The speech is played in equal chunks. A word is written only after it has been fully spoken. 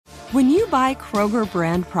When you buy Kroger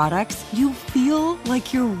brand products, you feel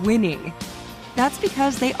like you're winning. That's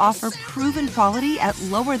because they offer proven quality at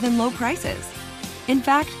lower than low prices. In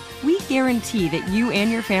fact, we guarantee that you and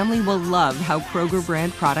your family will love how Kroger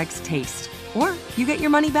brand products taste, or you get your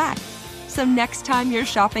money back. So next time you're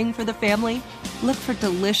shopping for the family, look for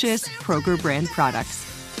delicious Kroger brand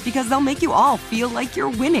products, because they'll make you all feel like you're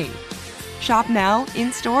winning. Shop now,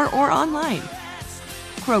 in-store, or online.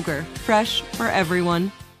 Kroger, fresh for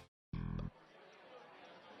everyone.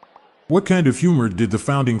 What kind of humor did the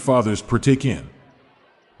Founding Fathers partake in?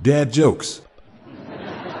 Dad jokes.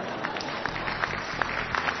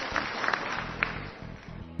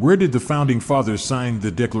 Where did the Founding Fathers sign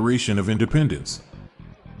the Declaration of Independence?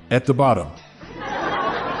 At the bottom.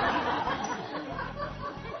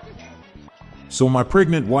 So my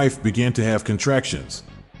pregnant wife began to have contractions.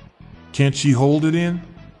 Can't she hold it in?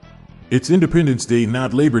 It's Independence Day,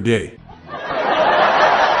 not Labor Day.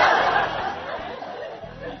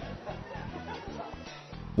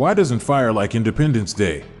 Why doesn't fire like Independence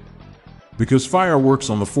Day? Because fireworks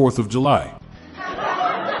on the 4th of July.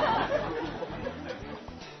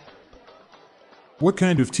 What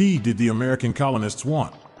kind of tea did the American colonists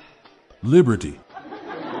want? Liberty.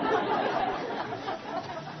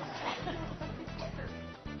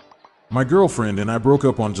 My girlfriend and I broke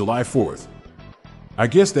up on July 4th. I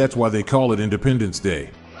guess that's why they call it Independence Day.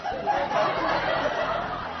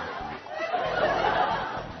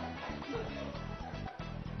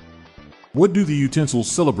 What do the utensils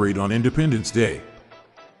celebrate on Independence Day?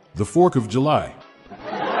 The 4th of July.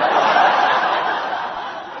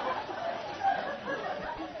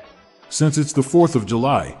 Since it's the 4th of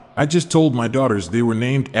July, I just told my daughters they were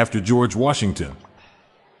named after George Washington.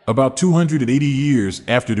 About 280 years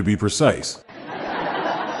after, to be precise.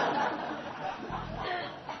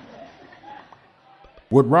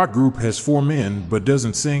 What rock group has 4 men but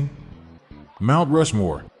doesn't sing? Mount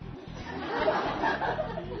Rushmore.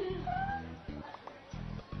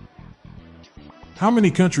 How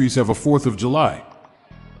many countries have a 4th of July?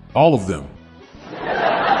 All of them.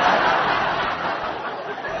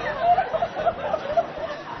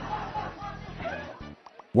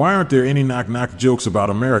 Why aren't there any knock-knock jokes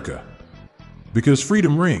about America? Because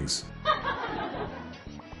freedom rings.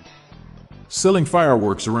 Selling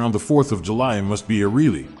fireworks around the 4th of July must be a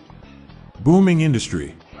really booming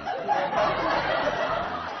industry.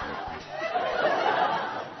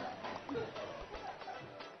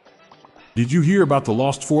 Did you hear about the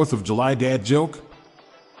lost 4th of July dad joke?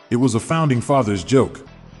 It was a Founding Fathers joke.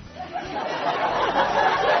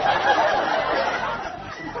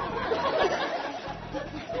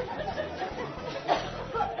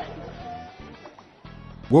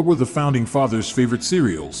 What were the Founding Fathers' favorite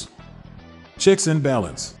cereals? Checks and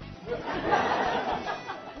Balance.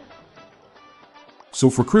 So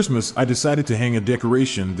for Christmas, I decided to hang a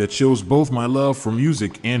decoration that shows both my love for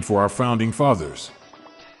music and for our Founding Fathers.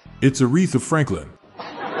 It's a wreath of Franklin.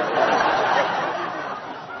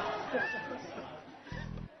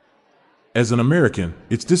 As an American,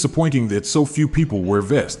 it's disappointing that so few people wear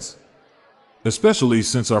vests, especially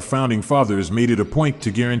since our Founding Fathers made it a point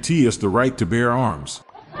to guarantee us the right to bear arms.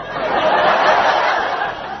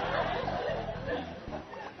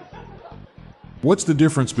 What's the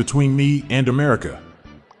difference between me and America?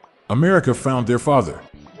 America found their father.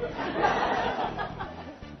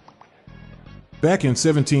 Back in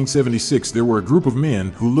 1776, there were a group of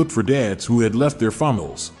men who looked for dads who had left their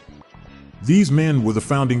families. These men were the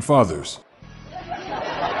Founding Fathers.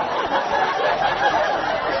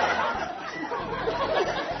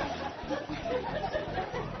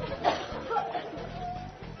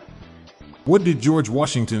 What did George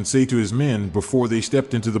Washington say to his men before they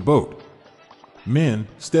stepped into the boat? Men,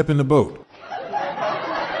 step in the boat.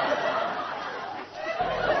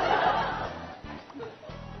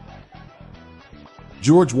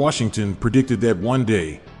 George Washington predicted that one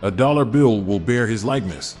day, a dollar bill will bear his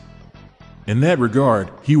likeness. In that regard,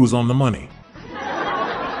 he was on the money.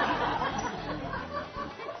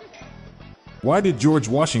 Why did George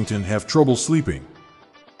Washington have trouble sleeping?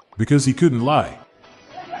 Because he couldn't lie.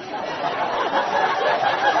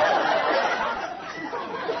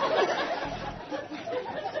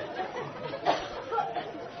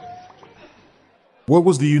 What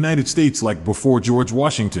was the United States like before George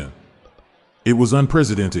Washington? It was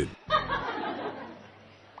unprecedented.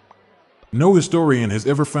 No historian has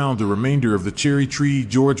ever found the remainder of the cherry tree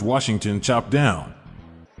George Washington chopped down.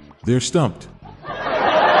 They're stumped.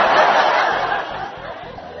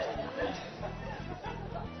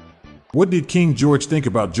 What did King George think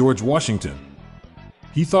about George Washington?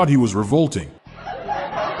 He thought he was revolting.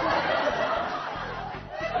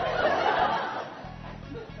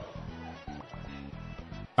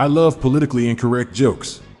 I love politically incorrect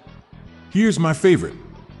jokes. Here's my favorite.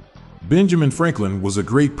 Benjamin Franklin was a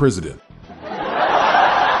great president.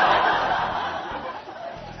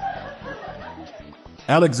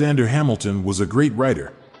 Alexander Hamilton was a great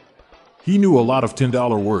writer. He knew a lot of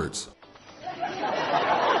 $10 words.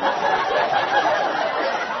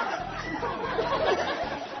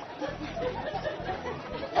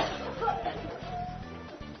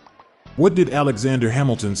 What did Alexander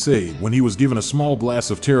Hamilton say when he was given a small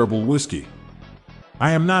glass of terrible whiskey?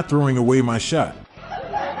 I am not throwing away my shot.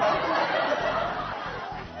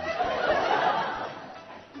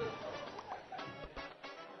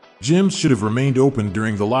 Gyms should have remained open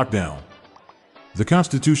during the lockdown. The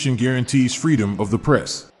Constitution guarantees freedom of the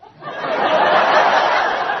press.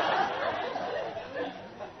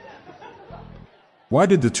 Why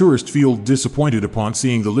did the tourist feel disappointed upon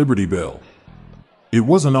seeing the Liberty Bell? It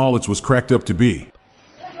wasn't all it was cracked up to be.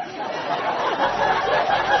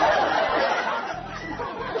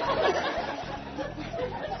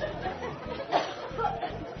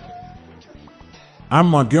 I'm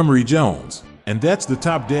Montgomery Jones, and that's the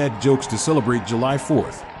top dad jokes to celebrate July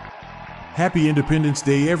 4th. Happy Independence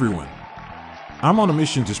Day, everyone. I'm on a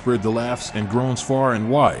mission to spread the laughs and groans far and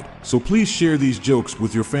wide, so please share these jokes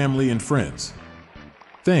with your family and friends.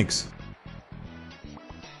 Thanks.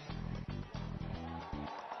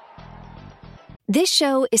 This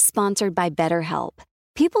show is sponsored by BetterHelp.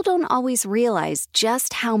 People don't always realize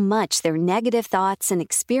just how much their negative thoughts and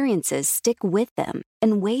experiences stick with them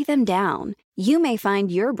and weigh them down. You may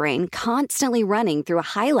find your brain constantly running through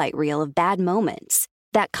a highlight reel of bad moments.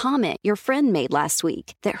 That comment your friend made last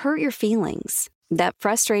week that hurt your feelings. That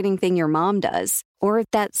frustrating thing your mom does. Or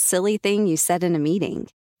that silly thing you said in a meeting.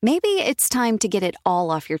 Maybe it's time to get it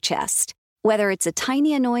all off your chest. Whether it's a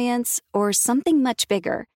tiny annoyance or something much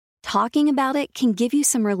bigger, talking about it can give you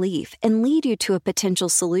some relief and lead you to a potential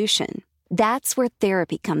solution. That's where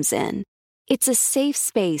therapy comes in. It's a safe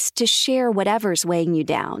space to share whatever's weighing you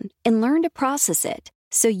down and learn to process it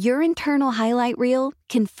so your internal highlight reel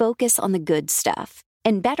can focus on the good stuff.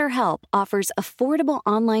 And BetterHelp offers affordable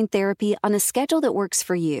online therapy on a schedule that works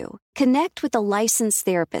for you. Connect with a licensed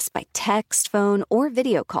therapist by text, phone, or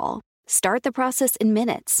video call. Start the process in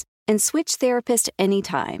minutes and switch therapist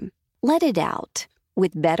anytime. Let it out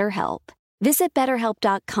with BetterHelp. Visit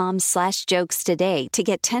BetterHelp.com/jokes today to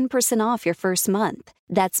get 10% off your first month.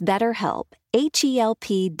 That's BetterHelp,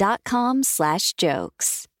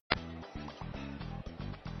 HELP.com/jokes.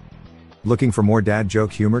 Looking for more dad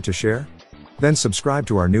joke humor to share? Then subscribe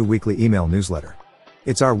to our new weekly email newsletter.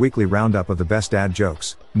 It's our weekly roundup of the best dad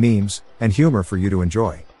jokes, memes, and humor for you to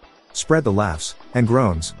enjoy. Spread the laughs and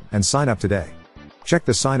groans and sign up today. Check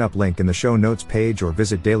the sign up link in the show notes page or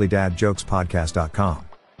visit dailydadjokespodcast.com.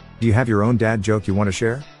 Do you have your own dad joke you want to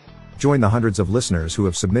share? Join the hundreds of listeners who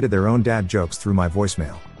have submitted their own dad jokes through my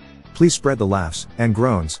voicemail. Please spread the laughs and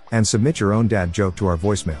groans and submit your own dad joke to our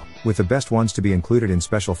voicemail, with the best ones to be included in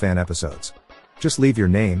special fan episodes. Just leave your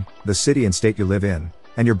name, the city and state you live in,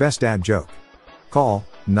 and your best dad joke. Call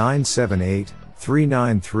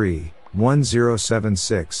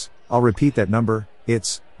 978-393-1076. I'll repeat that number,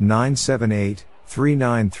 it's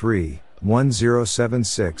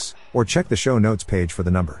 978-393-1076, or check the show notes page for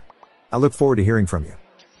the number. I look forward to hearing from you.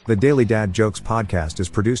 The Daily Dad Jokes podcast is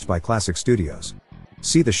produced by Classic Studios.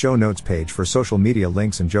 See the show notes page for social media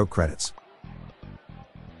links and joke credits.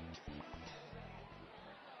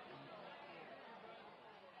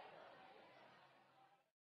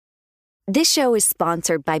 This show is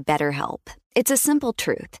sponsored by BetterHelp. It's a simple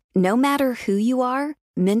truth. No matter who you are,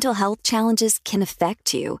 mental health challenges can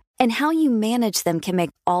affect you, and how you manage them can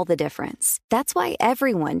make all the difference. That's why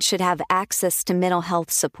everyone should have access to mental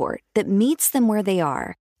health support that meets them where they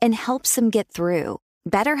are and helps them get through.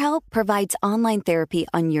 BetterHelp provides online therapy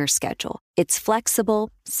on your schedule. It's flexible,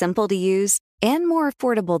 simple to use, and more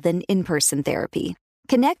affordable than in-person therapy.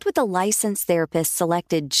 Connect with a licensed therapist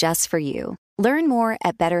selected just for you. Learn more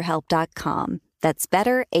at BetterHelp.com. That's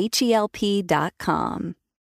BetterHelp.com.